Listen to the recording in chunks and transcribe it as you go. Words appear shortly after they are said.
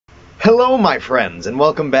Hello, my friends, and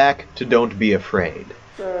welcome back to Don't Be Afraid.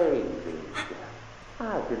 David,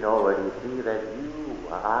 I can already see that you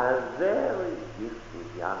are a very gifted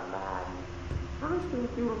young man. I think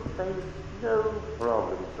you'll face no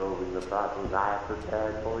problem solving the puzzles I have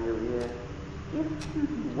prepared for you here. If you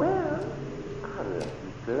do well, I'll let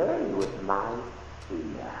you play with my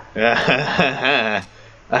spear.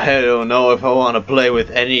 I don't know if I want to play with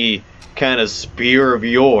any kind of spear of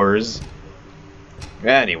yours.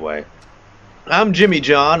 Anyway, I'm Jimmy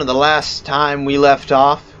John, and the last time we left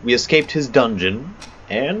off, we escaped his dungeon,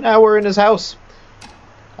 and now we're in his house.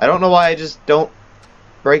 I don't know why I just don't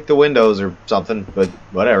break the windows or something, but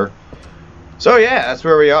whatever. So yeah, that's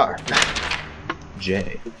where we are.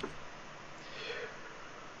 J.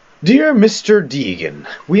 Dear Mr. Deegan,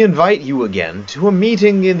 we invite you again to a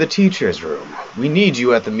meeting in the teacher's room. We need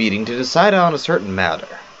you at the meeting to decide on a certain matter.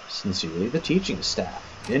 Sincerely, the teaching staff.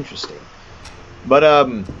 Interesting. But,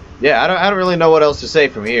 yeah, I don't really know what else to say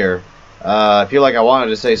from here. I feel like I wanted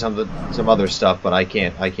to say some other stuff, but I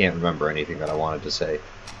can't remember anything that I wanted to say.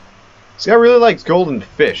 This guy really likes golden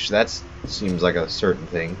fish. That seems like a certain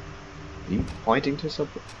thing. Are you pointing to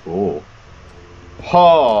something? Oh.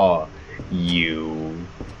 Ha! You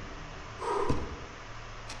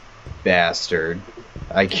bastard.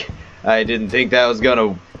 I didn't think that was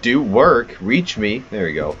gonna do work. Reach me. There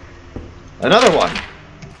we go. Another one.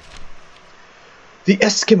 The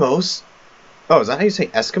Eskimos... Oh, is that how you say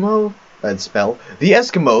Eskimo? Bad spell. The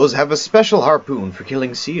Eskimos have a special harpoon for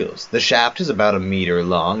killing seals. The shaft is about 1 meter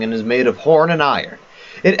long and is made of horn and iron.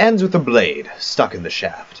 It ends with a blade stuck in the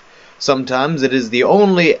shaft. Sometimes it is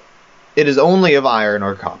only of iron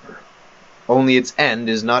or copper. Only its end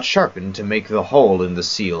is not sharpened to make the hole in the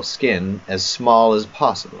seal skin as small as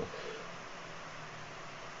possible.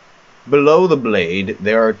 Below the blade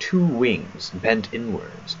there are 2 wings bent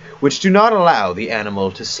inwards, which do not allow the animal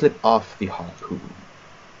to slip off the harpoon.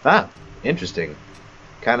 Ah, interesting.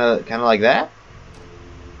 Kinda like that?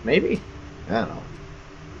 Maybe? I don't know.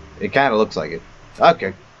 It kinda looks like it.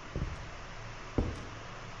 Okay.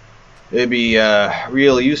 It'd be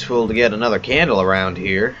real useful to get another candle around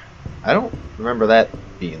here. I don't remember that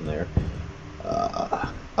being there.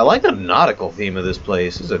 I like the nautical theme of this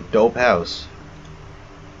place. This is a dope house.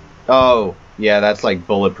 Oh, yeah, that's like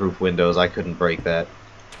bulletproof windows. I couldn't break that.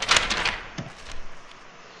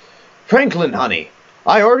 Franklin, honey,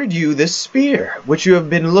 I ordered you this spear, which you have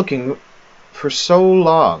been looking for so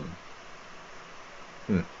long.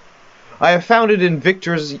 I have found it in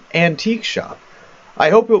Victor's antique shop. I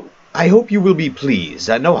hope you will be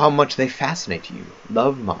pleased. I know how much they fascinate you.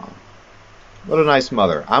 Love, Mom. What a nice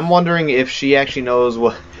mother. I'm wondering if she actually knows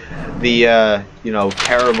what the,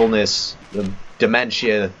 terribleness, the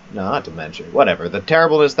dementia, no, not dementia, whatever, the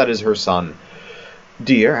terribleness that is her son.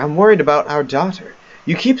 Dear, I'm worried about our daughter.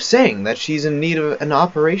 You keep saying that she's in need of an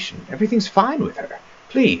operation. Everything's fine with her.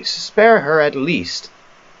 Please, spare her at least.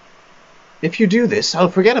 If you do this, I'll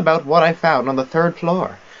forget about what I found on the 3rd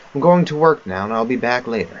floor. I'm going to work now, and I'll be back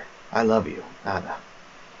later. I love you, Anna.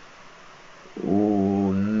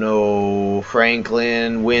 Ooh, no.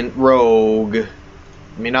 Franklin went rogue.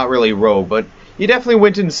 I mean, not really rogue, but he definitely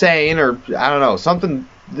went insane, or, I don't know, something.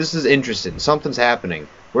 This is interesting. Something's happening.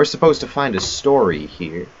 We're supposed to find a story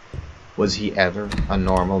here. Was he ever a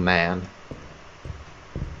normal man?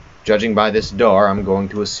 Judging by this door, I'm going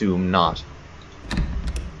to assume not.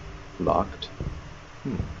 Locked?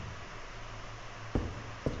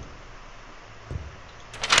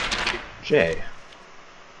 J.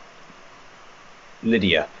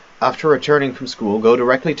 Lydia, after returning from school, go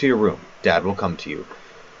directly to your room. Dad will come to you.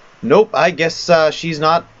 Nope, I guess he's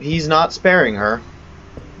not sparing her.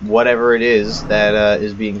 Whatever it is that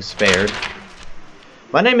is being spared.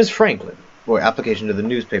 My name is Franklin, for application to the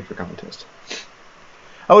newspaper contest.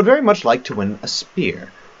 I would very much like to win a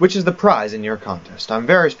spear, which is the prize in your contest. I'm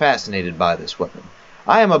very fascinated by this weapon.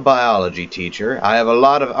 I am a biology teacher. I have a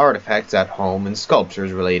lot of artifacts at home and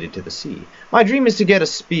sculptures related to the sea. My dream is to get a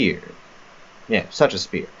spear. Yeah, such a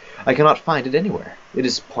spear. I cannot find it anywhere. It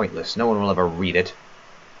is pointless. No one will ever read it.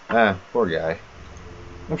 Ah, poor guy.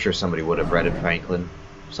 I'm sure somebody would have read it, Franklin.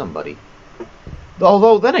 Somebody.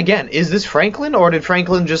 Although, then again, is this Franklin, or did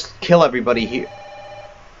Franklin just kill everybody here?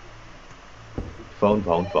 Phone,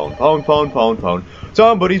 phone, phone, phone, phone, phone, phone.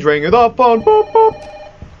 Somebody's ringing the phone. Boop, boop.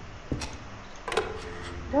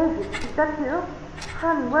 David, is that you?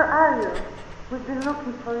 Honey, where are you? We've been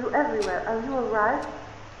looking for you everywhere. Are you alright?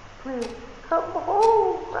 Please, come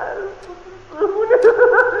home.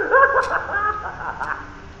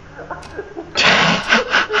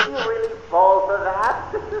 Did you really fall for that?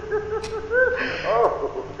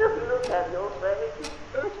 Oh, just look at your face.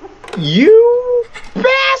 You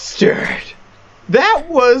bastard! bastard! That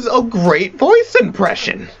was a great voice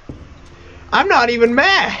impression. I'm not even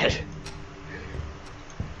mad.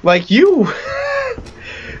 Like, you...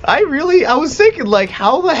 I was thinking, like,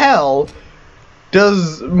 how the hell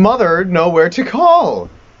does Mother know where to call?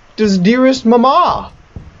 Does dearest Mama?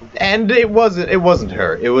 And it wasn't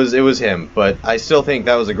her. It was him, but I still think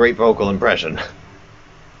that was a great vocal impression.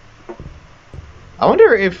 I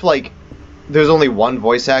wonder if, like, there's only one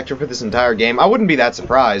voice actor for this entire game. I wouldn't be that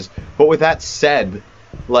surprised, but with that said,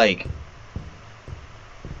 like,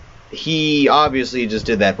 he obviously just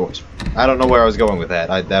did that voice. I don't know where I was going with that.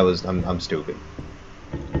 I'm stupid.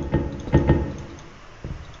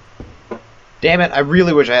 Damn it, I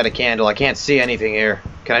really wish I had a candle. I can't see anything here.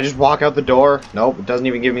 Can I just walk out the door? Nope, it doesn't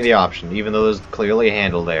even give me the option, even though there's clearly a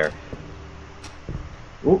handle there.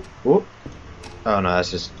 Ooh, ooh. Oh no,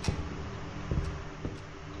 that's just...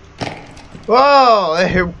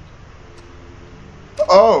 Whoa!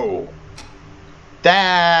 Oh!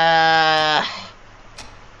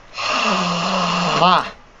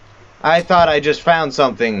 I thought I just found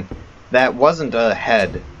something that wasn't a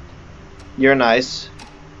head. You're nice.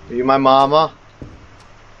 Are you my mama?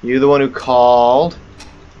 You the one who called?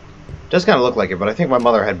 Does kind of look like it, but I think my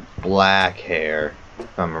mother had black hair,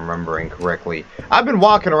 if I'm remembering correctly. I've been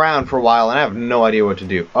walking around for a while and I have no idea what to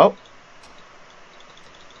do. Oh.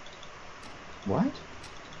 What?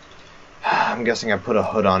 I'm guessing I put a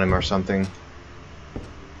hood on him or something.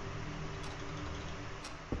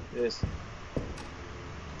 This.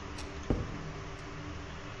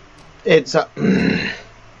 It's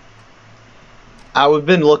I've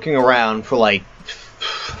been looking around for like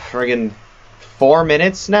friggin' 4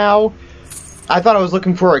 minutes now. I thought I was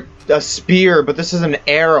looking for a spear, but this is an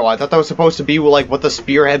arrow. I thought that was supposed to be like what the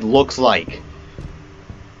spearhead looks like.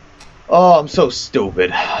 Oh, I'm so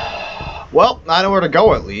stupid. Well, I know where to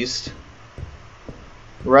go at least.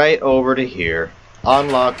 Right over to here.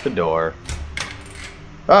 Unlock the door.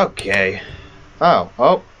 Okay.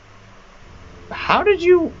 Oh. How did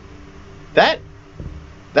you... That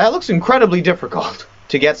looks incredibly difficult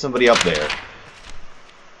to get somebody up there.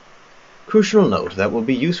 Crucial note that will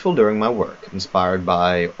be useful during my work, inspired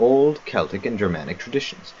by old Celtic and Germanic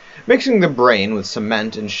traditions. Mixing the brain with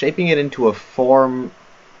cement and shaping it into a form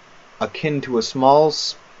akin to a small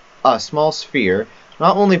sphere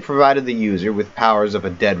not only provided the user with powers of a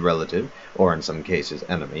dead relative, or in some cases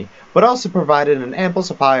enemy, but also provided an ample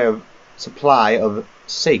supply of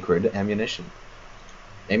sacred ammunition.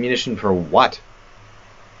 Ammunition for what?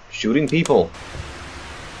 Shooting people.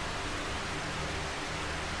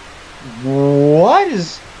 What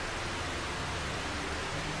is...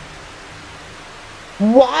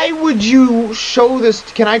 Why would you show this?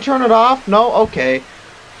 Can I turn it off? No? Okay.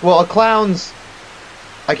 Well, a clown's...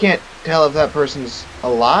 I can't tell if that person's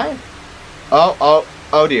alive. Oh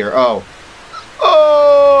dear. Oh,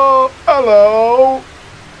 hello.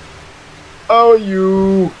 Oh,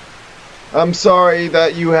 you. I'm sorry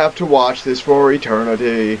that you have to watch this for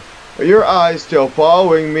eternity. Are your eyes still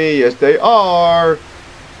following me? Yes, they are.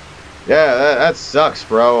 Yeah, that sucks,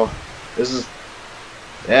 bro. This is...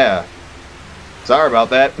 Yeah. Sorry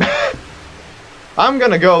about that. I'm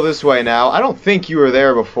gonna go this way now. I don't think you were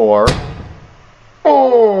there before.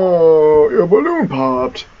 Oh, your balloon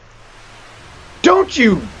popped. Don't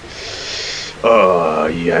you... Oh,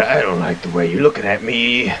 yeah, I don't like the way you're looking at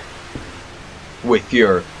me. With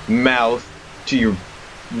your mouth to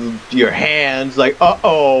your hands, like,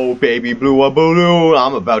 uh-oh, baby blew a balloon.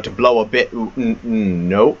 I'm about to blow a bit.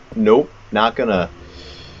 Nope, not gonna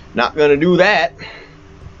do that.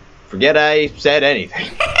 Forget I said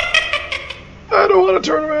anything. I don't want to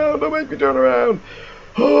turn around. Don't make me turn around.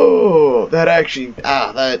 Oh, that actually,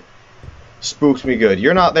 that spooks me good.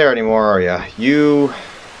 You're not there anymore, are ya? You...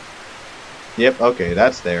 Yep, okay,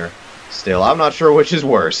 that's there. Still, I'm not sure which is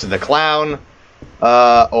worse, the clown,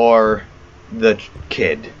 or the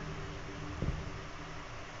kid.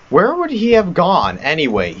 Where would he have gone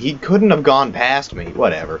anyway? He couldn't have gone past me.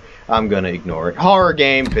 Whatever. I'm gonna ignore it. Horror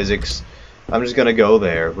game physics. I'm just gonna go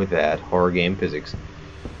there with that. Horror game physics.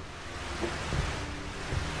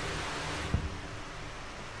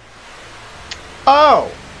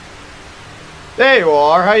 Oh! There you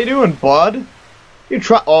are. How you doing, bud? You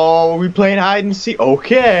try... Oh, we playing hide and seek?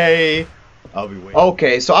 Okay. I'll be waiting.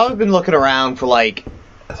 Okay, so I've been looking around for like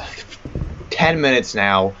 10 minutes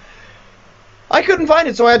now. I couldn't find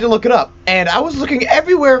it, so I had to look it up. And I was looking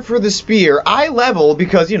everywhere for the spear. Eye level,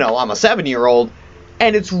 because, you know, I'm a 7-year-old.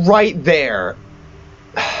 And it's right there.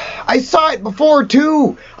 I saw it before,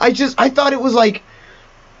 too. I thought it was like...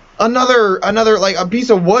 Another, like, a piece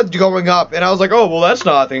of wood going up, and I was like, oh, well, that's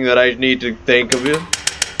nothing that I need to think of.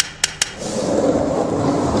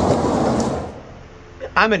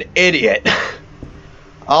 I'm an idiot.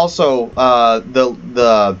 Also,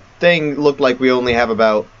 the thing looked like we only have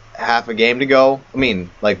about half a game to go. I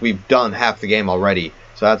mean, like, we've done half the game already,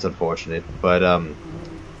 so that's unfortunate. But,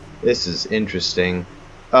 this is interesting.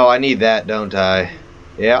 Oh, I need that, don't I?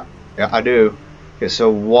 Yeah, I do. Okay,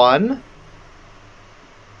 so 1,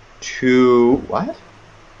 2... What?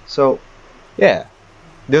 So, yeah.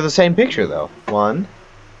 They're the same picture, though. 1,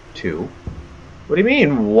 2... What do you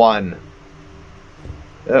mean, 1?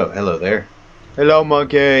 Oh, hello there. Hello,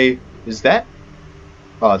 monkey. Is that?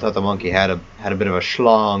 Oh, I thought the monkey had a bit of a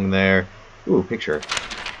schlong there. Ooh, picture.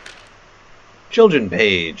 Children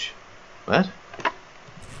page. What?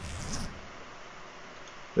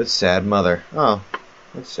 That's sad mother. Oh,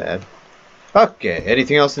 that's sad. Okay,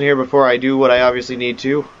 anything else in here before I do what I obviously need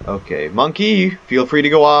to? Okay, monkey, feel free to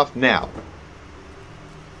go off now.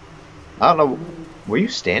 I don't know. Were you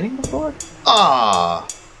standing before? Ah!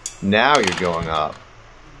 Now you're going up.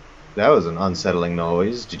 That was an unsettling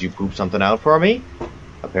noise. Did you poop something out for me?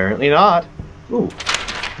 Apparently not. Ooh.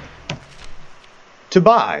 To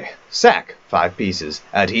buy. Sack, 5 pieces.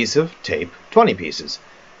 Adhesive, tape, 20 pieces.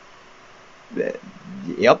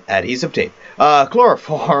 Yep, adhesive tape.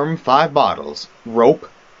 Chloroform, 5 bottles. Rope,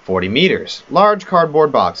 40 meters. Large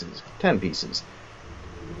cardboard boxes, 10 pieces.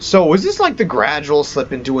 So, is this like the gradual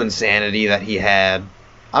slip into insanity that he had?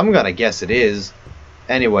 I'm gonna guess it is.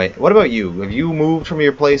 Anyway, what about you? Have you moved from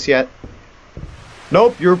your place yet?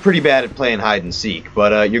 Nope, you're pretty bad at playing hide and seek,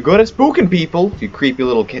 but you're good at spooking people, you creepy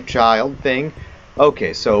little child thing.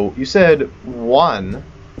 Okay, so you said 1,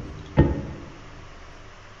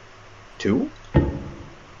 2?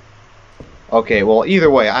 Okay, well, either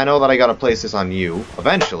way, I know that I gotta place this on you,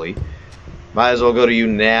 eventually. Might as well go to you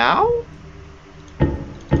now?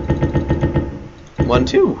 1,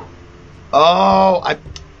 2. Oh,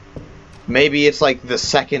 maybe it's like the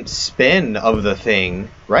second spin of the thing,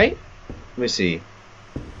 right? Let me see.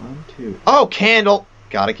 1, 2. Oh, candle!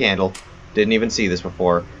 Got a candle. Didn't even see this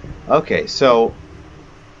before. Okay, so...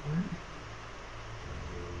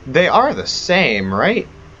 They are the same, right?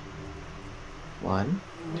 1,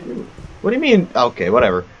 2. What do you mean? Okay,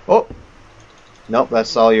 whatever. Oh! Nope,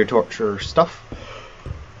 that's all your torture stuff.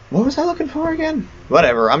 What was I looking for again?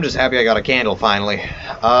 Whatever, I'm just happy I got a candle finally.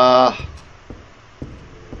 Oh.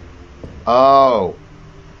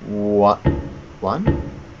 What?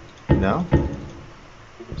 1? No?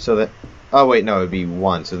 So that... Oh, wait, no, it would be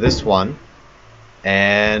 1. So this one.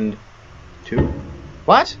 And... 2?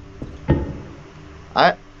 What?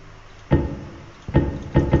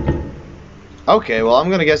 Okay, well, I'm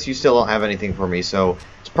gonna guess you still don't have anything for me, so...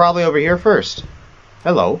 It's probably over here first.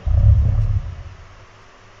 Hello.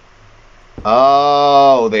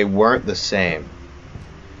 Oh, they weren't the same.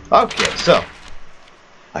 Okay, so...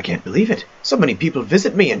 I can't believe it. So many people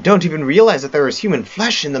visit me and don't even realize that there is human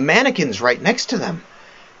flesh in the mannequins right next to them.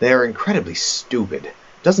 They are incredibly stupid.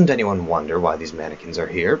 Doesn't anyone wonder why these mannequins are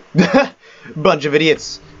here? Bunch of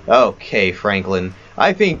idiots. Okay, Franklin.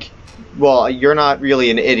 I think, well, you're not really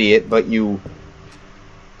an idiot, but you...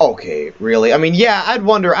 Okay, really? I mean, yeah,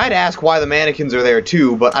 I'd ask why the mannequins are there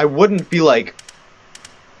too, but I wouldn't be like...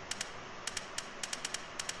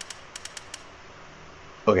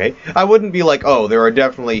 Okay, I wouldn't be like, oh, there are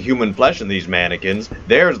definitely human flesh in these mannequins.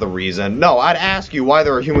 There's the reason. No, I'd ask you why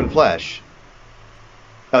there are human flesh.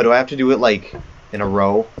 Oh, do I have to do it, like, in a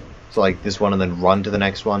row? So, like, this one and then run to the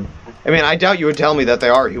next one? I mean, I doubt you would tell me that they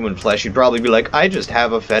are human flesh. You'd probably be like, I just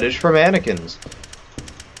have a fetish for mannequins.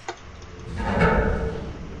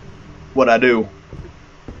 What'd I do?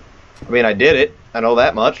 I mean, I did it. I know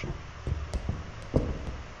that much.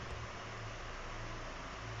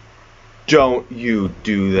 Don't you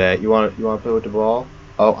do that. You want to play with the ball?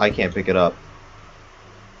 Oh, I can't pick it up.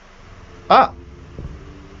 Ah!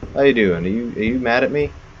 How you doing? Are you mad at me?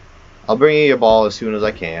 I'll bring you a ball as soon as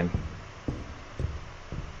I can.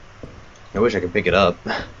 I wish I could pick it up.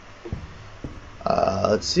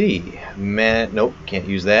 Let's see. Man, nope, can't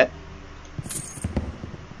use that.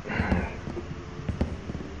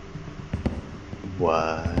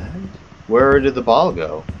 What? Where did the ball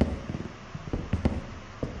go?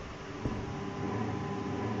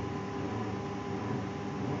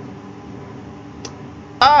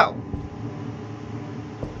 Oh!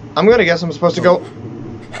 I'm gonna guess I'm supposed to go...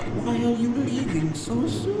 Why are you leaving so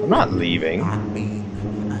soon? I'm not leaving. I mean,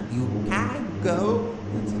 you can go,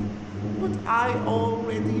 but I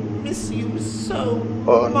already miss you so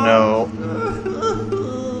Oh, much. no.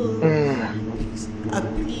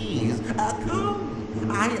 Please, come.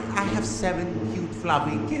 I have 7 cute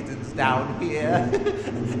fluffy kittens down here.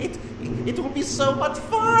 It will be so much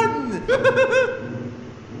fun.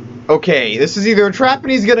 Okay, this is either a trap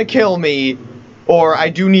and he's gonna kill me, or I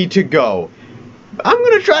do need to go. I'm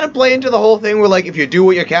gonna try to play into the whole thing where, like, if you do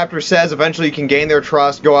what your captor says, eventually you can gain their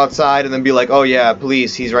trust, go outside, and then be like, oh yeah,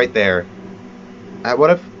 police, he's right there.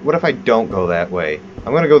 What if I don't go that way?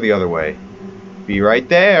 I'm gonna go the other way. Be right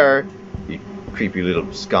there, you creepy little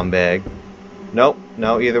scumbag. Nope,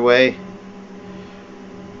 no, either way.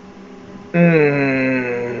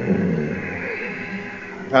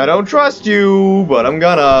 I don't trust you, but I'm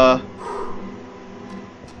gonna.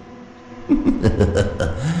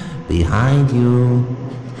 Behind you.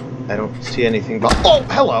 I don't see anything but. Oh,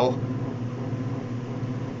 hello!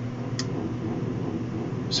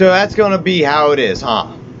 So that's gonna be how it is,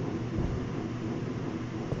 huh?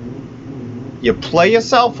 You play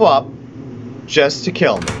yourself up just to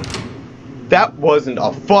kill me. That wasn't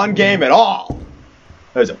a fun game at all!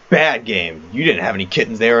 That was a bad game. You didn't have any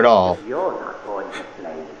kittens there at all. If you're not going to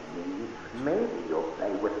play with me, maybe you'll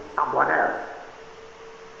play with someone else.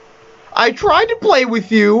 I tried to play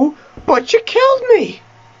with you, but you killed me.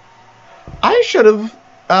 I should have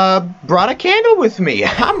brought a candle with me.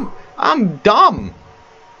 I'm dumb.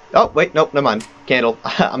 Oh wait, nope, never mind. Candle.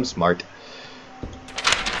 I'm smart.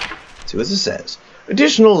 See what this says.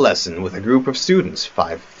 Additional lesson with a group of students.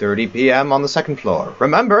 5:30 p.m. on the second floor.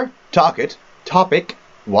 Remember, topic,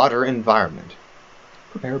 water environment.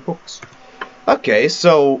 Prepare books. Okay,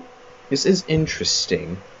 so this is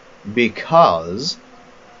interesting because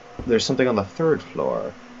there's something on the third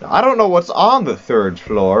floor. Now, I don't know what's on the third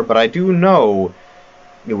floor, but I do know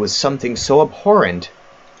it was something so abhorrent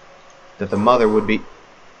that the mother would be...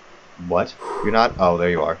 What? You're not... Oh,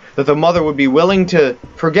 there you are. That the mother would be willing to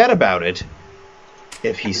forget about it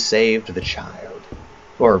if he saved the child.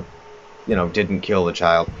 Or, you know, didn't kill the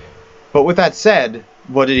child. But with that said,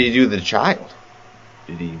 what did he do to the child?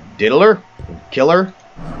 Did he diddle her? Kill her?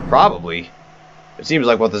 Probably. It seems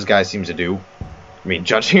like what this guy seems to do. I mean,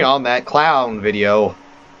 judging on that clown video.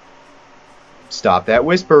 Stop that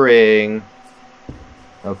whispering.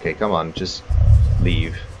 Okay, come on, just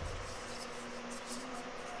leave.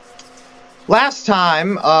 Last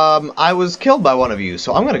time, I was killed by one of you,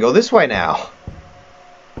 so I'm gonna go this way now.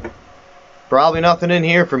 Probably nothing in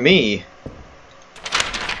here for me.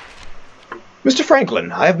 Mr.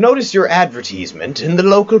 Franklin, I have noticed your advertisement in the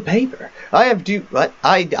local paper. I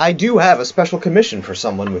do have a special commission for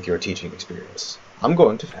someone with your teaching experience. I'm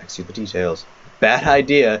going to fax you the details. Bad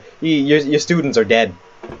idea. Your students are dead.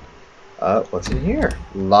 What's in here?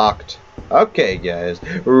 Locked. Okay, guys.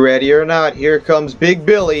 Ready or not, here comes Big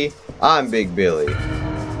Billy. I'm Big Billy.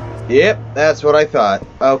 Yep, that's what I thought.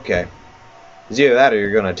 Okay. It's either that or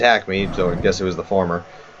you're going to attack me, so I guess it was the former.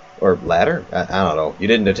 Or ladder? I don't know. You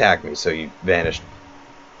didn't attack me, so you vanished.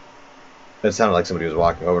 It sounded like somebody was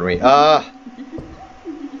walking over to me.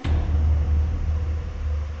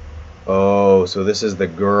 Oh, so this is the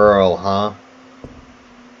girl, huh?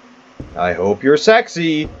 I hope you're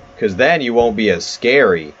sexy, because then you won't be as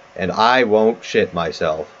scary, and I won't shit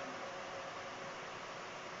myself.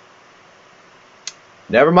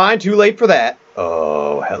 Never mind, too late for that.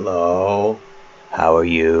 Oh, hello. How are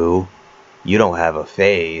you? You don't have a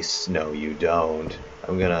face. No, you don't.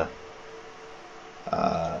 I'm gonna...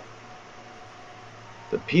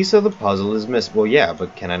 the piece of the puzzle is missing. Well, yeah,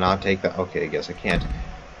 but can I not take that? Okay, I guess I can't.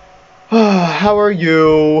 How are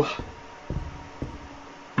you?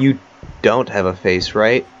 You don't have a face,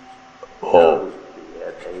 right? Oh,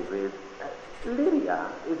 dear David. Lydia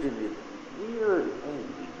is in this weird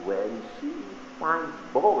age when she finds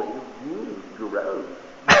boys really gross.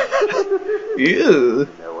 Ew. You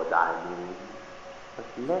know what I mean? But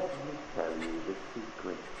let me tell you the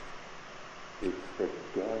secret. It's the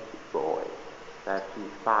dead boy that she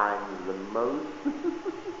finds the most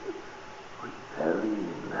repelling.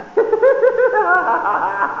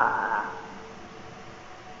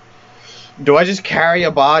 Do I just carry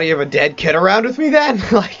a body of a dead kid around with me then?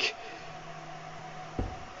 Like...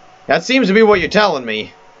 That seems to be what you're telling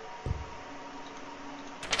me.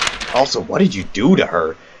 Also, what did you do to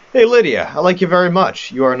her? Hey Lydia, I like you very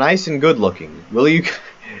much. You are nice and good looking. Will you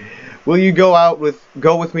go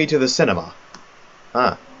with me to the cinema?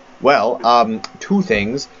 Huh. Well, two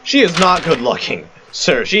things. She is not good looking.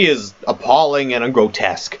 Sir, she is appalling and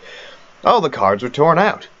grotesque. Oh, the cards were torn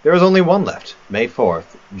out. There is only one left. May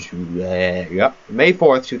 4th. May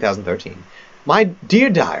 4th, 2013. My dear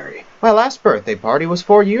diary. My last birthday party was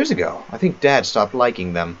 4 years ago. I think Dad stopped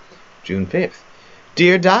liking them. June 5th.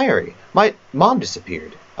 Dear diary. My mom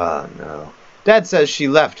disappeared. Oh, no. Dad says she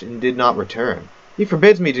left and did not return. He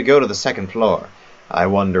forbids me to go to the second floor. I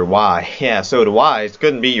wonder why. Yeah, so do I. It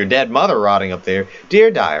couldn't be your dead mother rotting up there. Dear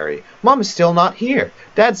diary, Mom is still not here.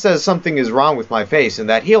 Dad says something is wrong with my face and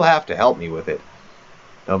that he'll have to help me with it.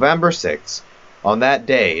 November 6th. On that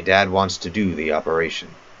day, Dad wants to do the operation.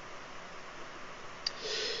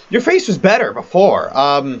 Your face was better before.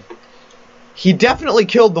 He definitely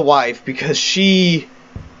killed the wife because she...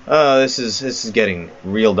 this is getting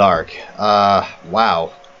real dark.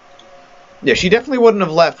 Wow. Yeah, she definitely wouldn't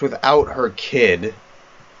have left without her kid.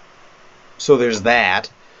 So there's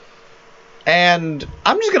that. And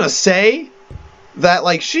I'm just gonna say that,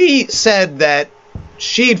 like, she said that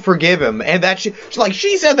she'd forgive him, and that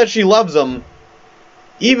she said that she loves him,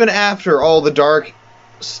 even after all the dark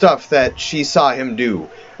stuff that she saw him do.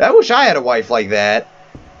 I wish I had a wife like that.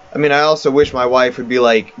 I mean, I also wish my wife would be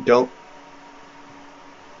like, don't...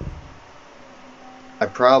 I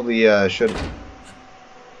probably, should...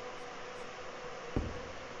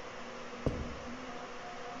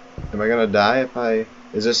 Am I gonna die if I...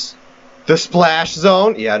 Is this... The splash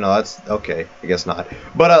zone? Yeah, no, that's... Okay, I guess not.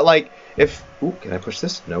 But, like, if... Ooh, can I push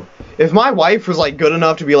this? Nope. If my wife was, like, good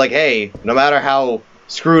enough to be like, hey, no matter how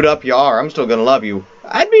screwed up you are, I'm still gonna love you,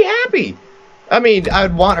 I'd be happy. I mean,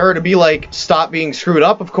 I'd want her to be like, stop being screwed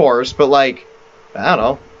up, of course, but, like, I don't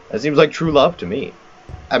know. That seems like true love to me.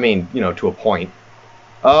 I mean, you know, to a point.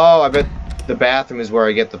 Oh, I bet the bathroom is where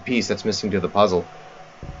I get the piece that's missing to the puzzle.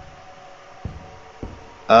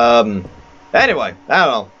 Anyway, I don't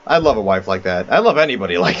know. I love a wife like that. I love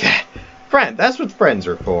anybody like that. Friend, that's what friends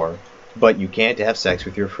are for. But you can't have sex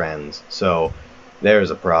with your friends. So,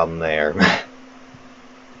 there's a problem there.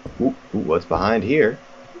 Ooh, what's behind here?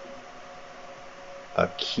 A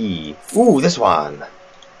key. Ooh, this one.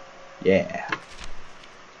 Yeah.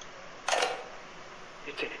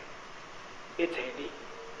 It's Andy.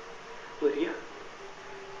 Lydia.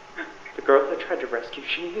 The girl that tried to rescue,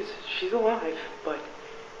 she's alive, but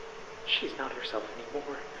she's not herself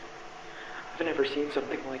anymore. I've never seen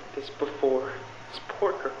something like this before. This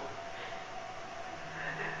poor girl.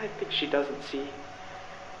 I think she doesn't see.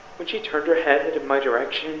 When she turned her head in my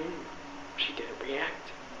direction, she didn't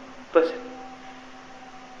react. Listen.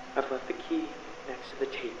 I've left the key next to the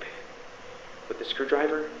tape. With the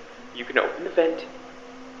screwdriver, you can open the vent.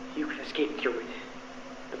 You can escape through it.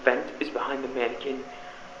 The vent is behind the mannequin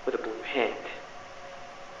with a blue hand.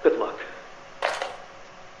 Good luck.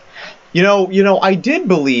 You know, I did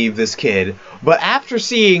believe this kid, but after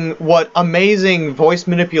seeing what amazing voice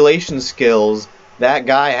manipulation skills that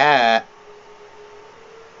guy had...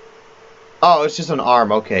 Oh, it's just an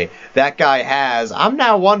arm, okay. That guy has... I'm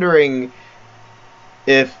now wondering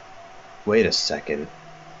if... Wait a second.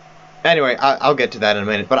 Anyway, I'll get to that in a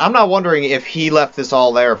minute, but I'm not wondering if he left this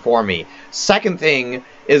all there for me. Second thing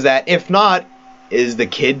is that, if not, is the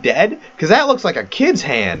kid dead? Because that looks like a kid's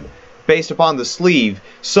hand, based upon the sleeve.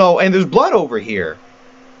 So, and there's blood over here,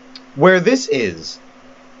 where this is.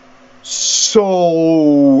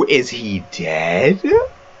 So, is he dead?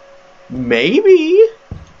 Maybe?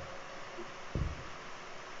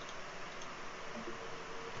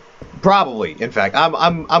 Probably, in fact.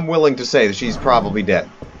 I'm willing to say that she's probably dead.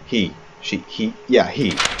 He.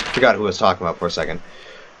 Forgot who I was talking about for a second.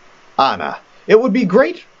 Anna. It would be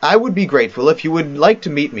great. I would be grateful if you would like to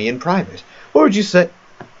meet me in private. What would you say?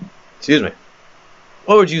 Excuse me.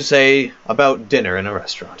 What would you say about dinner in a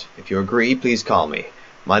restaurant? If you agree, please call me.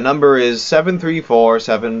 My number is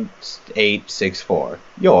 734-7864.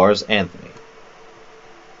 Yours, Anthony.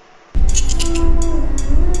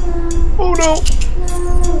 Oh no!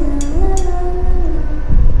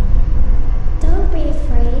 Don't be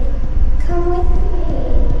afraid. Come with me.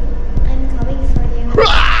 I'm coming for you.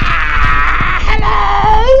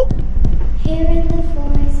 Hello! Here in the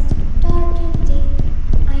forest, dark and deep,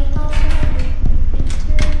 I offer you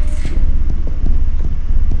entrance.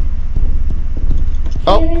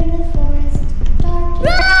 Oh. Here in the forest, dark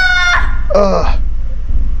and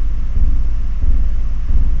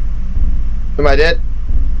Am I dead?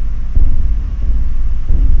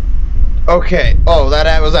 Okay. Oh,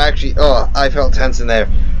 that was actually... Oh, I felt tense in there.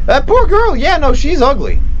 That poor girl. Yeah, no, she's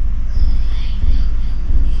ugly.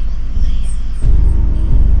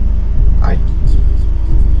 I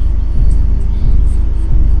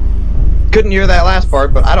couldn't hear that last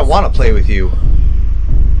part, but I don't want to play with you.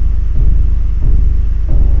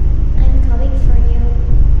 I'm coming for you.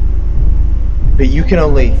 But you can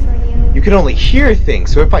only hear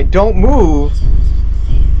things. So if I don't move...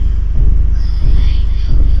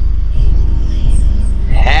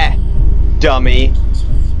 Ha! Dummy.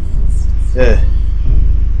 Ugh.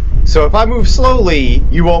 So if I move slowly,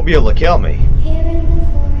 you won't be able to kill me. Here in the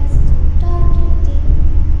forest, dark and deep,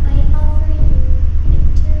 I offer you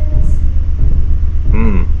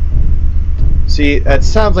entrance. See, that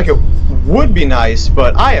sounds like it would be nice,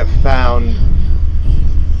 but I have found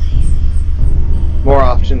more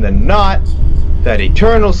often than not that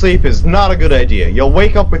eternal sleep is not a good idea. You'll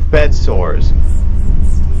wake up with bed sores.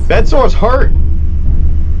 Bed sores hurt.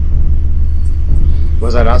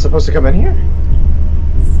 Was I not supposed to come in here?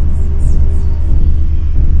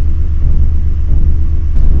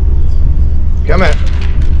 Come in.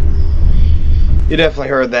 You definitely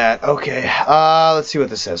heard that. Okay, let's see what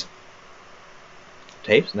this says.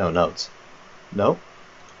 Tapes? No, notes. Nope.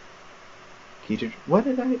 Key to... What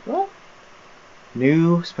did I... What?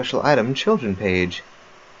 New special item children page.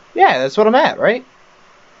 Yeah, that's what I'm at, right?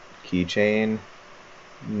 Keychain.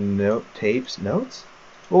 Note. Tapes. Notes?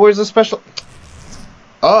 Well, where's the special...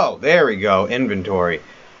 Oh, there we go. Inventory.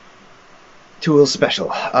 Tools special.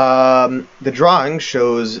 The drawing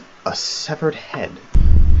shows a severed head.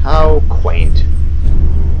 How quaint.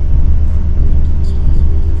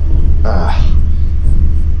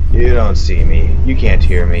 You don't see me. You can't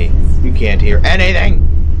hear me. You can't hear anything!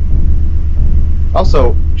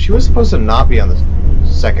 Also, she was supposed to not be on the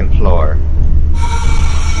second floor.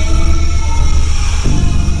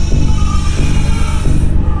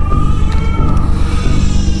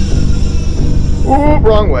 Ooh,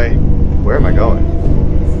 wrong way. Where am I going?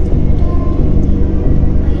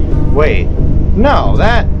 Wait. No,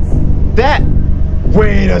 that...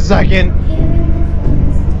 Wait a second!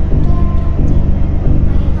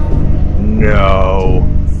 No.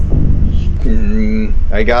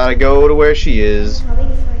 I gotta go to where she is.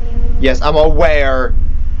 Yes, I'm aware.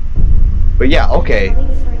 But yeah, okay.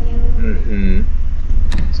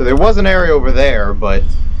 So there was an area over there, but...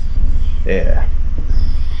 Yeah.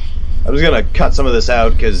 I'm just gonna cut some of this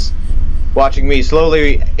out, because watching me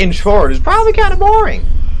slowly inch forward is probably kind of boring.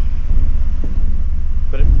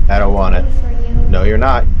 But I don't want it. No, you're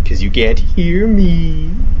not, because you can't hear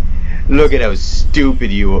me. Look at how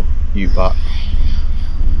stupid you are.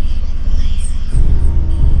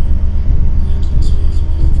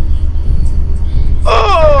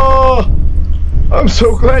 Oh! I'm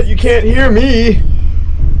so glad you can't hear me.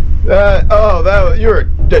 You're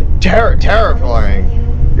terrifying.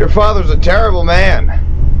 Your father's a terrible man.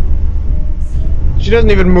 She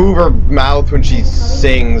doesn't even move her mouth when she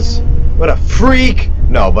sings. What a freak!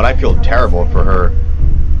 No, but I feel terrible for her.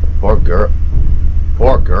 Poor girl.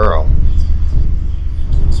 Poor girl.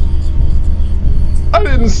 I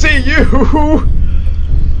didn't see you!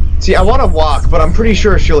 See, I want to walk, but I'm pretty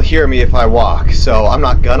sure she'll hear me if I walk, so I'm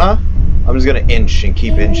not gonna. I'm just gonna inch and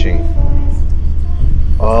keep inching.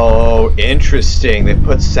 Oh, interesting. They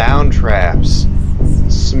put sound traps.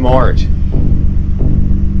 Smart.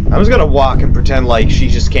 I'm just gonna walk and pretend like she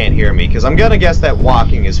just can't hear me, because I'm gonna guess that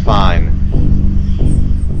walking is fine.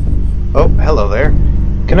 Oh, hello there.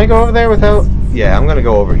 Can I go over there without... Yeah, I'm gonna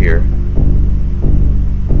go over here.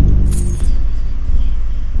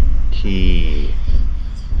 Key.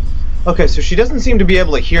 Okay, so she doesn't seem to be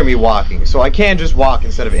able to hear me walking, so I can just walk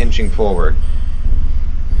instead of inching forward.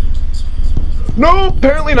 No,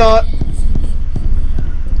 apparently not.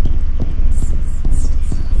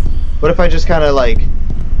 What if I just kind of like...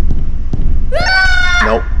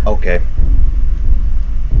 Nope, okay.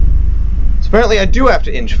 So apparently I do have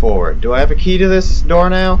to inch forward. Do I have a key to this door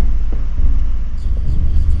now?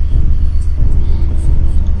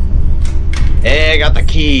 Hey, I got the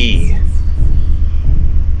key.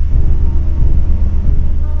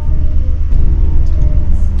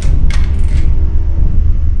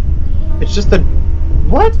 It's just the...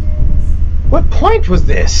 What? What point was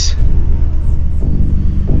this?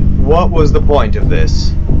 What was the point of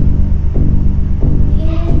this?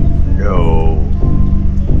 No.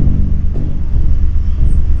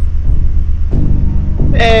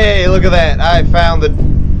 Hey, look at that. I found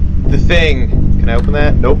the thing. Can I open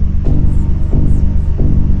that? Nope.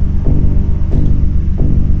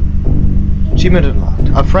 Achievement unlocked.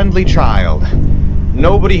 A friendly child.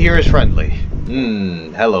 Nobody here is friendly.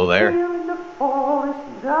 Hello there.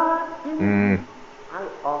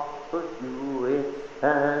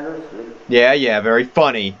 Yeah, very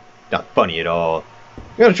funny. Not funny at all.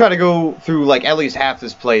 I'm gonna try to go through like at least half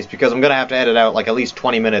this place because I'm gonna have to edit out like at least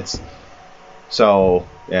 20 minutes. So,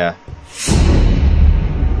 yeah.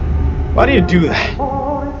 Why do you do that?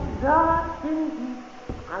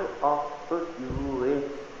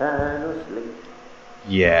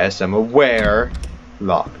 Yes, I'm aware.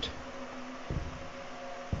 Locked.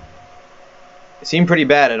 I seem pretty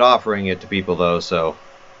bad at offering it to people though, so...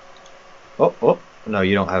 Oh, no,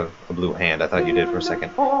 you don't have a blue hand. I thought you did for a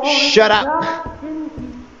second. Shut up!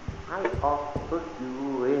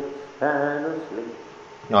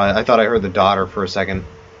 No, I thought I heard the daughter for a second.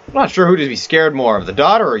 I'm not sure who to be scared more of, the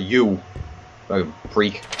daughter or you.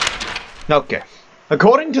 Freak. Okay.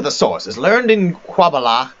 According to the sources learned in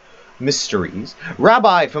Quabala, mysteries,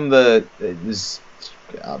 rabbi from the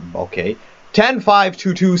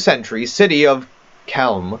 10522 century city of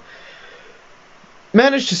Kelm,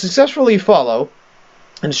 managed to successfully follow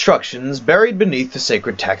instructions buried beneath the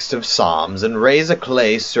sacred text of Psalms and raise a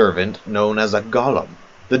clay servant known as a golem,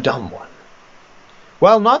 the dumb one.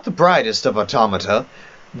 While not the brightest of automata,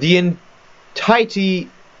 the entity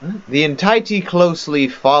closely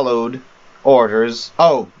followed orders.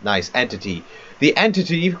 Oh, nice, entity. The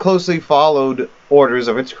entity closely followed orders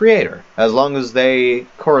of its creator, as long as they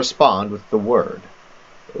correspond with the word.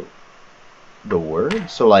 The word?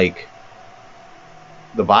 So, like,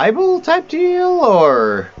 the Bible type deal,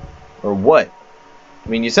 or what? I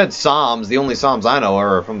mean, you said Psalms. The only Psalms I know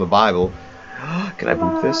are from the Bible. Can I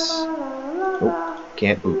boot this? Nope,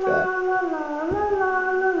 can't boot that.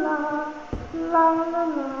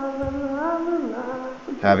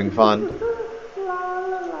 Having fun?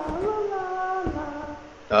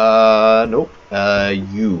 Nope.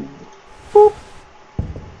 You. Boop.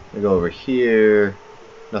 I go over here.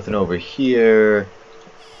 Nothing over here.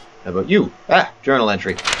 How about you? Journal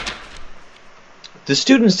entry. The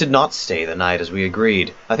students did not stay the night as we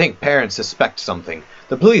agreed. I think parents suspect something.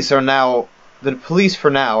 The police for now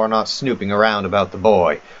are not snooping around about the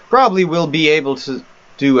boy. Probably will be able to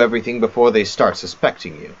do everything before they start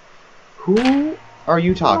suspecting you. Who are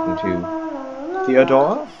you talking to?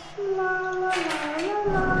 Theodora?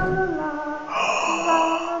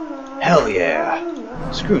 Hell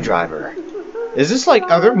yeah. Screwdriver. Is this like,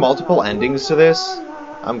 are there multiple endings to this?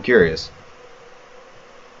 I'm curious.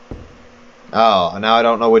 Oh, now I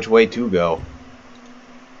don't know which way to go.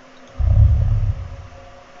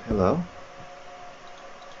 Hello?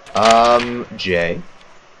 Jay.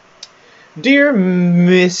 Dear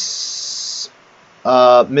Mrs.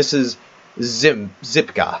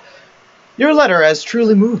 Zipka, your letter has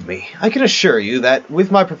truly moved me. I can assure you that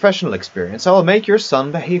with my professional experience, I will make your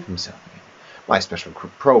son behave himself. My special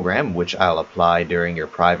program, which I'll apply during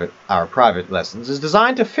our private lessons, is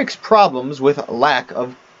designed to fix problems with lack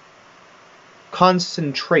of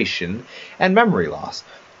concentration and memory loss.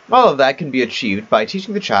 All of that can be achieved by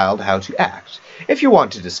teaching the child how to act. If you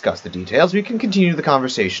want to discuss the details, we can continue the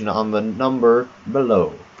conversation on the number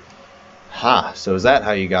below. So is that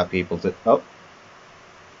how you got people to... Oh.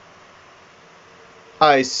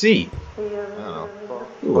 I see. Oh.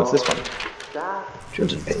 Ooh, what's this one?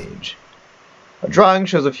 Chosen page. A drawing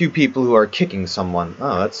shows a few people who are kicking someone.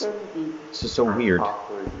 Oh, that's just so weird.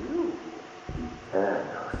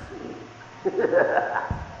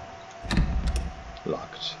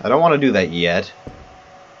 Locked. I don't want to do that yet.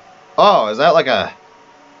 Oh, is that like a...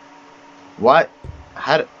 What?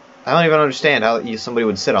 I don't even understand how somebody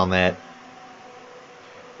would sit on that.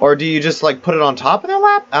 Or do you just, like, put it on top of their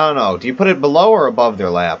lap? I don't know. Do you put it below or above their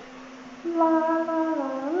lap?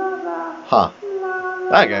 Huh.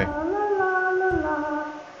 Okay.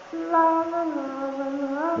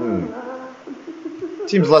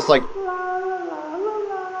 Seems less like...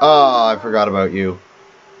 Oh, I forgot about you.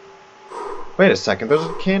 Wait a second, there's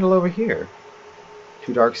a candle over here.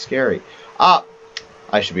 Too dark, scary. Ah!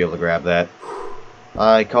 I should be able to grab that.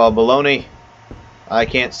 I call baloney. I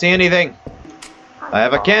can't see anything. I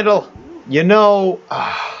have a candle. You know...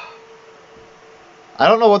 I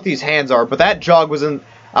don't know what these hands are, but that jug was in...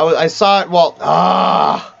 I saw it while...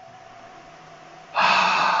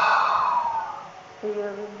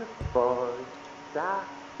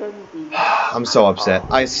 I'm so upset.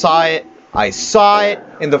 I saw it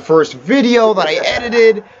in the first video that I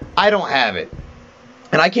edited. I don't have it.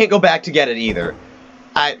 And I can't go back to get it either.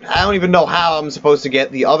 I don't even know how I'm supposed to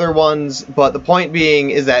get the other ones, but the point being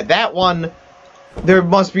is that that one, there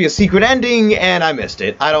must be a secret ending, and I missed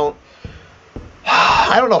it. I don't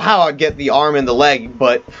know how I'd get the arm and the leg,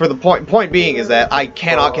 but for the point being is that I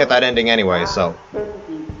cannot get that ending anyway, so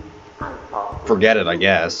forget it, I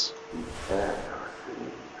guess.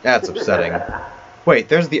 That's upsetting. Wait,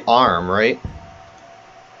 there's the arm, right?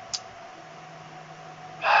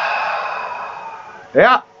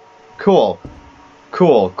 Yeah. Cool.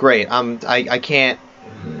 Cool. Great. I can't.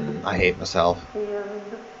 I hate myself.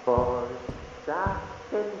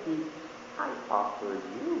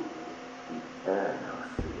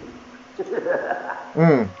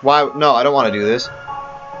 Why? No, I don't want to do this.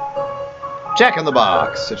 Check in the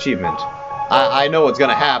box. Achievement. I know what's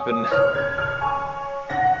gonna happen.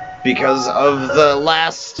 Because of the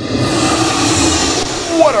last...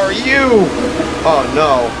 What are you? Oh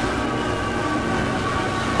no.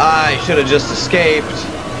 I should have just escaped.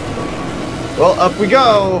 Well, up we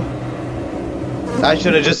go. I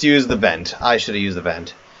should have just used the vent.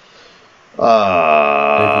 David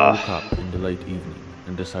woke up in the late evening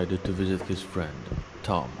and decided to visit his friend,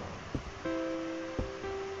 Tom,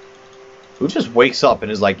 Who just wakes up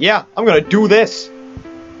and is like, yeah, I'm gonna do this.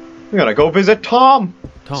 I'm gonna go visit Tom.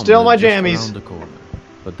 Steal my jammies. Around the corner,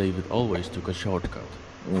 but David always took a shortcut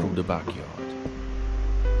through the backyard.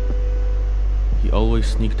 He always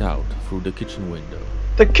sneaked out through the kitchen window.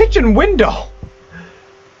 The kitchen window?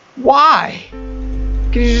 Why?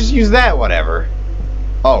 Can you just use that? Whatever.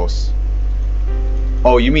 Oh.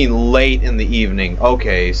 Oh, you mean late in the evening.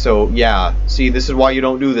 Okay, so yeah. See, this is why you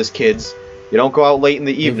don't do this, kids. You don't go out late in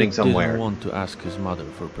the evening David somewhere. Didn't want to ask his mother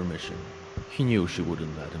for permission. He knew she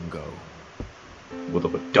wouldn't let him go. With a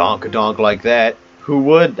badonk-a-donk like that, who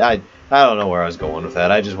would? I don't know where I was going with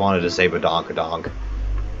that. I just wanted to say badonk-a-donk,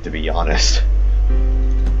 to be honest.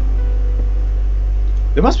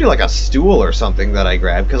 There must be like a stool or something that I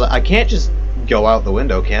grabbed, because I can't just go out the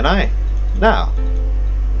window, can I? No.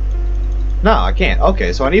 No, I can't.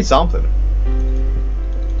 Okay, so I need something.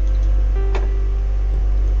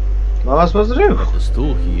 What am I supposed to do? But the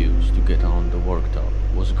stool he used to get on the worktop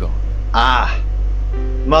was gone. Ah.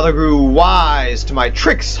 Mother grew wise to my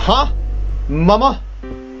tricks, huh? Mama?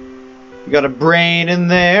 You got a brain in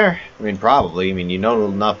there? I mean, probably. I mean, you know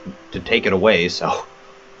enough to take it away, so...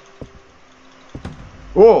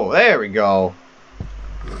 Whoa, there we go.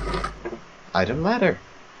 Item ladder.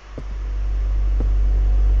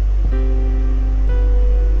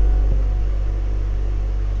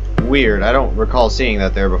 Weird, I don't recall seeing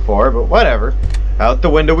that there before, but whatever. Out the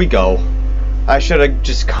window we go. I should have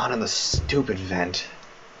just gone in the stupid vent.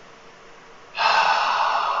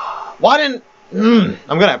 Why didn't... I'm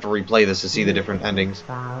gonna have to replay this to see the different endings.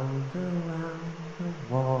 Found around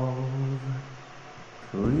the walls,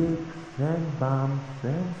 creaks and bumps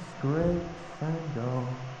and scrapes and all.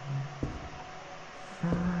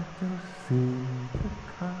 Shadows seem to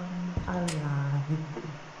come alive.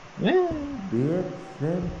 Yeah. Bits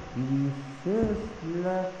and pieces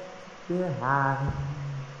left behind.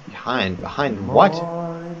 Behind what?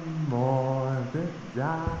 More and more the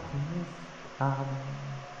darkness comes.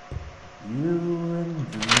 You and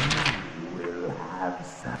me will have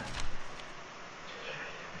some.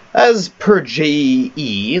 As per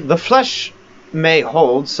J.E., the flesh may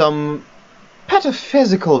hold some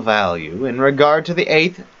pataphysical value in regard to the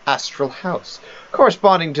 8th astral house,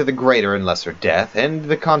 corresponding to the greater and lesser death and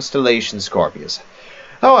the constellation Scorpius.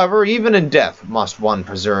 However, even in death must one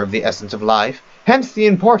preserve the essence of life, hence the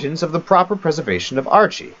importance of the proper preservation of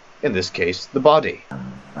Archie, in this case, the body.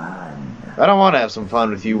 I don't want to have some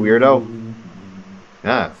fun with you, weirdo.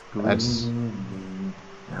 Ah, that's...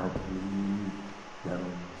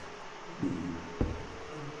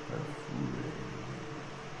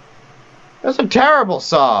 That's a terrible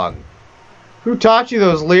song. Who taught you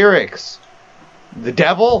those lyrics? The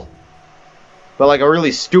devil? But like a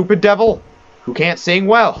really stupid devil? Who can't sing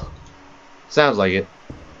well? Sounds like it.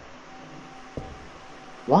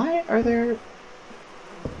 Why are there...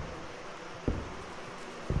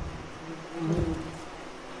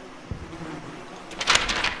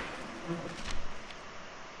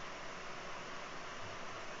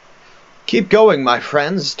 Keep going, my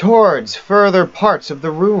friends, towards further parts of the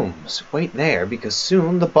rooms. Wait there, because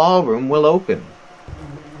soon the ballroom will open.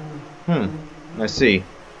 I see.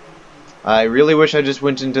 I really wish I just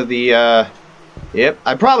went into the, Yep,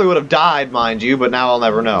 I probably would have died, mind you, but now I'll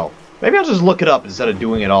never know. Maybe I'll just look it up instead of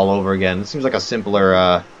doing it all over again. It seems like a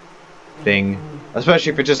simpler, thing.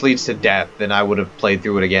 Especially if it just leads to death, then I would have played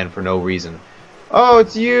through it again for no reason. Oh,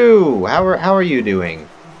 it's you! How are you doing?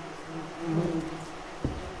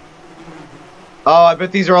 Oh, I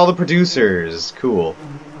bet these are all the producers. Cool.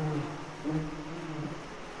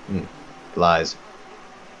 Lies.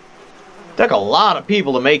 Took a lot of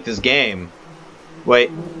people to make this game. Wait.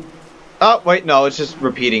 Oh, wait, no, it's just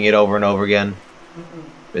repeating it over and over again.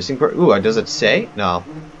 Missing part. Ooh, does it say? No.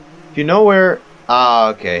 If you know where... Ah,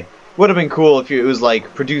 okay. Would have been cool if it was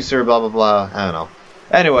like producer, blah, blah, blah. I don't know.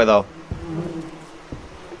 Anyway, though.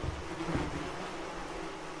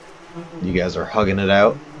 You guys are hugging it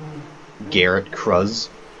out. Garrett Cruz.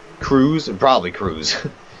 Cruz? Probably Cruz.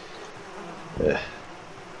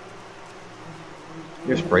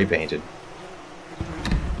 You're spray painted.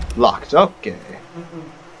 Locked. Okay.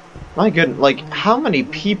 My goodness. Like, how many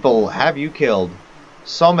people have you killed?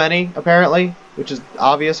 So many, apparently. Which is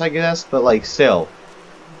obvious, I guess. But, like, still.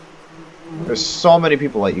 There's so many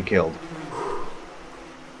people that you killed.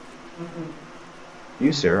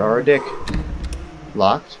 You, sir, are a dick.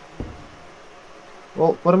 Locked.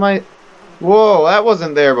 Well, what am I... Whoa, that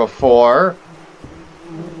wasn't there before.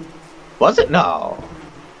 Was it? No.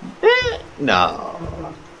 No.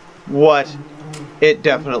 What? It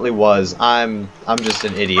definitely was. I'm just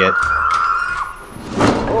an idiot.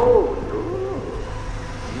 Oh,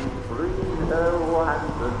 no. Free her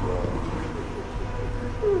once again.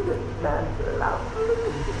 Isn't that lovely?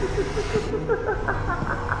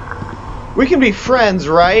 We can be friends,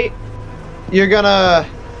 right? You're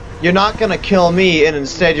not gonna kill me, and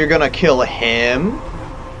instead you're gonna kill him?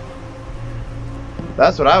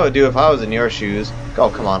 That's what I would do if I was in your shoes. Oh,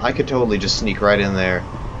 come on. I could totally just sneak right in there.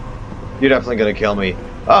 You're definitely gonna kill me.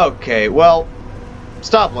 Okay, well,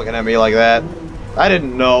 stop looking at me like that. I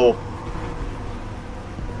didn't know.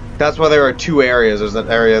 That's why there are two areas. There's an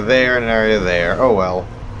area there and an area there. Oh well.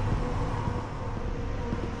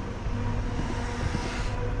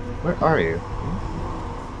 Where are you?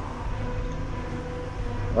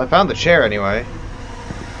 Well, I found the chair anyway.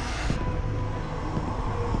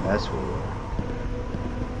 That's where we are.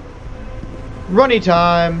 Runny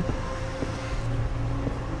time!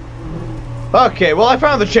 Okay, well I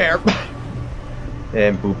found the chair!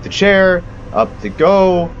 And boop the chair, up the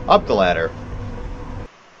ladder.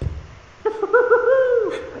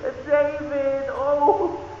 David,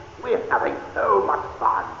 oh, we're having so much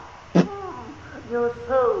fun. You're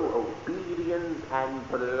so obedient and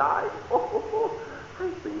polite. Oh, I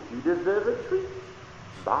think you deserve a treat.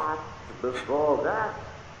 But before that,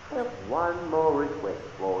 I have one more request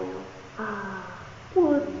for you.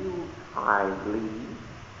 Would you kindly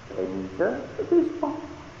enter this box?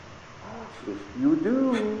 If you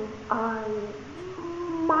do, I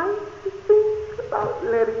might think about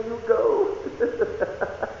letting you go.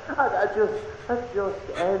 I just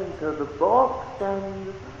enter the box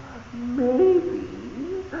and maybe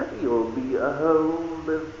you'll be home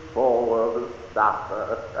before the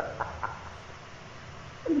supper.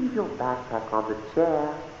 Leave your backpack on the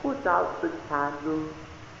chair, put out the candle,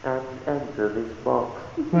 and enter this box.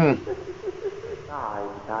 Inside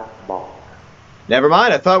that box. Never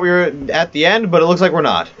mind, I thought we were at the end, but it looks like we're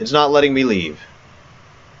not. It's not letting me leave.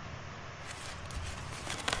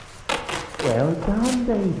 Well done,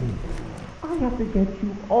 David. I have to get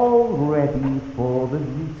you all ready for the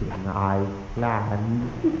meeting I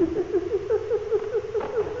planned.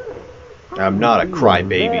 I'm not a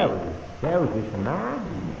crybaby. Very selfish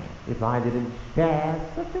man, if I didn't share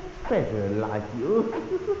such a treasure like you.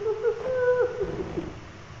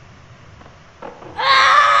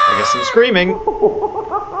 I guess I'm screaming.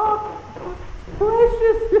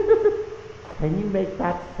 Precious! Can you make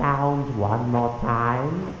that sound one more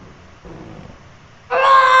time?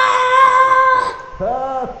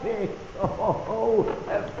 Perfect! Oh,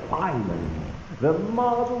 finally, the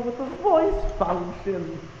model with the voice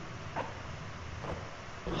function.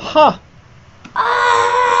 Huh.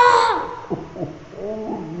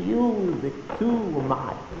 Oh, music to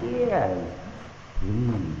my ears.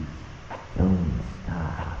 Please, don't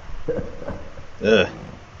stop.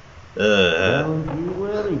 Don't you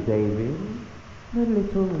worry, David. A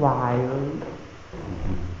little while, it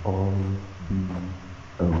will all be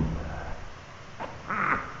over.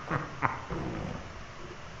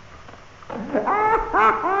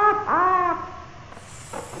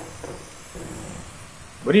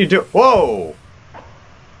 What do you do? Whoa!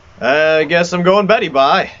 I guess I'm going Betty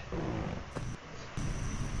bye.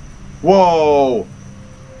 Whoa!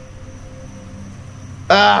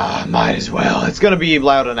 Ah, might as well. It's gonna be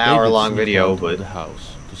about an hour-long video, but the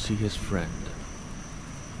house to see his friend.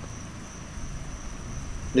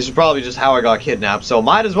 This is probably just how I got kidnapped, so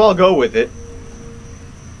might as well go with it.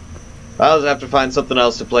 I'll just have to find something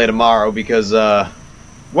else to play tomorrow because,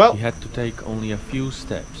 well, He had to take only a few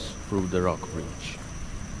steps through the rock bridge.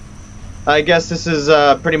 I guess this is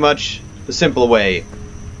pretty much the simple way.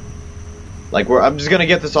 Like, I'm just gonna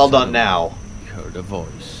get this all done now. He heard a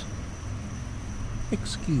voice.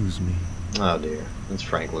 Excuse me. Oh dear, it's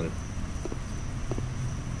Franklin.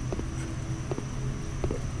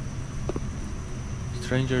 The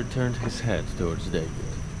stranger turned his head towards David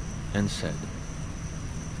and said,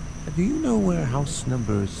 Do you know where house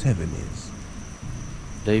number 7 is?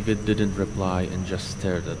 David didn't reply and just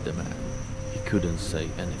stared at the man. He couldn't say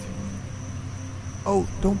anything. Oh,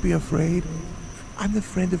 don't be afraid. I'm the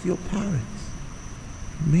friend of your parents.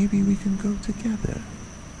 Maybe we can go together,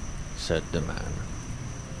 said the man.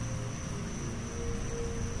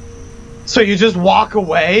 So you just walk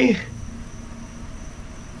away?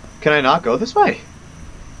 Can I not go this way?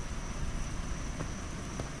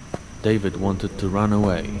 David wanted to run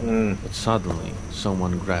away, but suddenly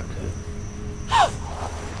someone grabbed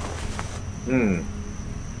him.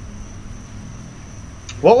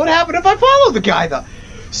 What would happen if I followed the guy, though?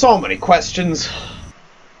 So many questions.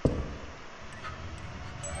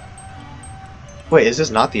 Wait, is this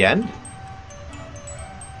not the end?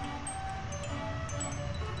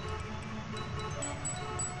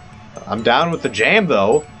 I'm down with the jam,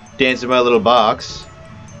 though. Dance in my little box.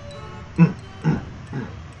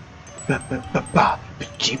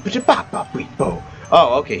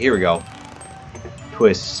 Oh, okay, here we go.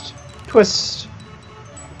 Twist. Twist.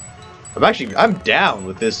 I'm down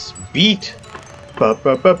with this beat. I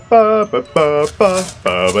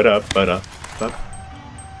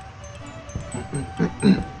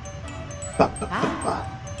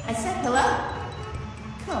said hello.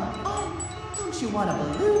 Come on, don't you want a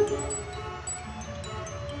balloon?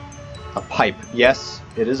 A pipe. Yes,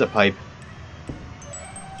 it is a pipe.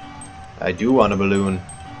 I do want a balloon.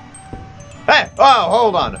 Hey! Oh,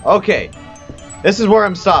 hold on. Okay. This is where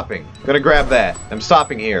I'm stopping. Gonna grab that. I'm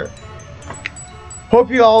stopping here. Hope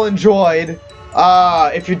you all enjoyed.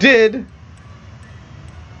 If you did,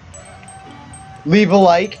 leave a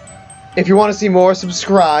like. If you want to see more,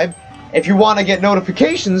 subscribe. If you want to get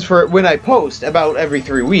notifications for when I post about every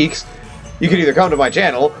 3 weeks, you can either come to my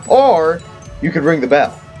channel or you could ring the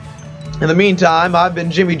bell. In the meantime, I've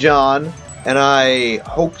been Jimmy John, and I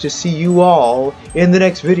hope to see you all in the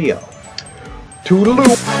next video.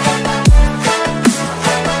 Toodaloo!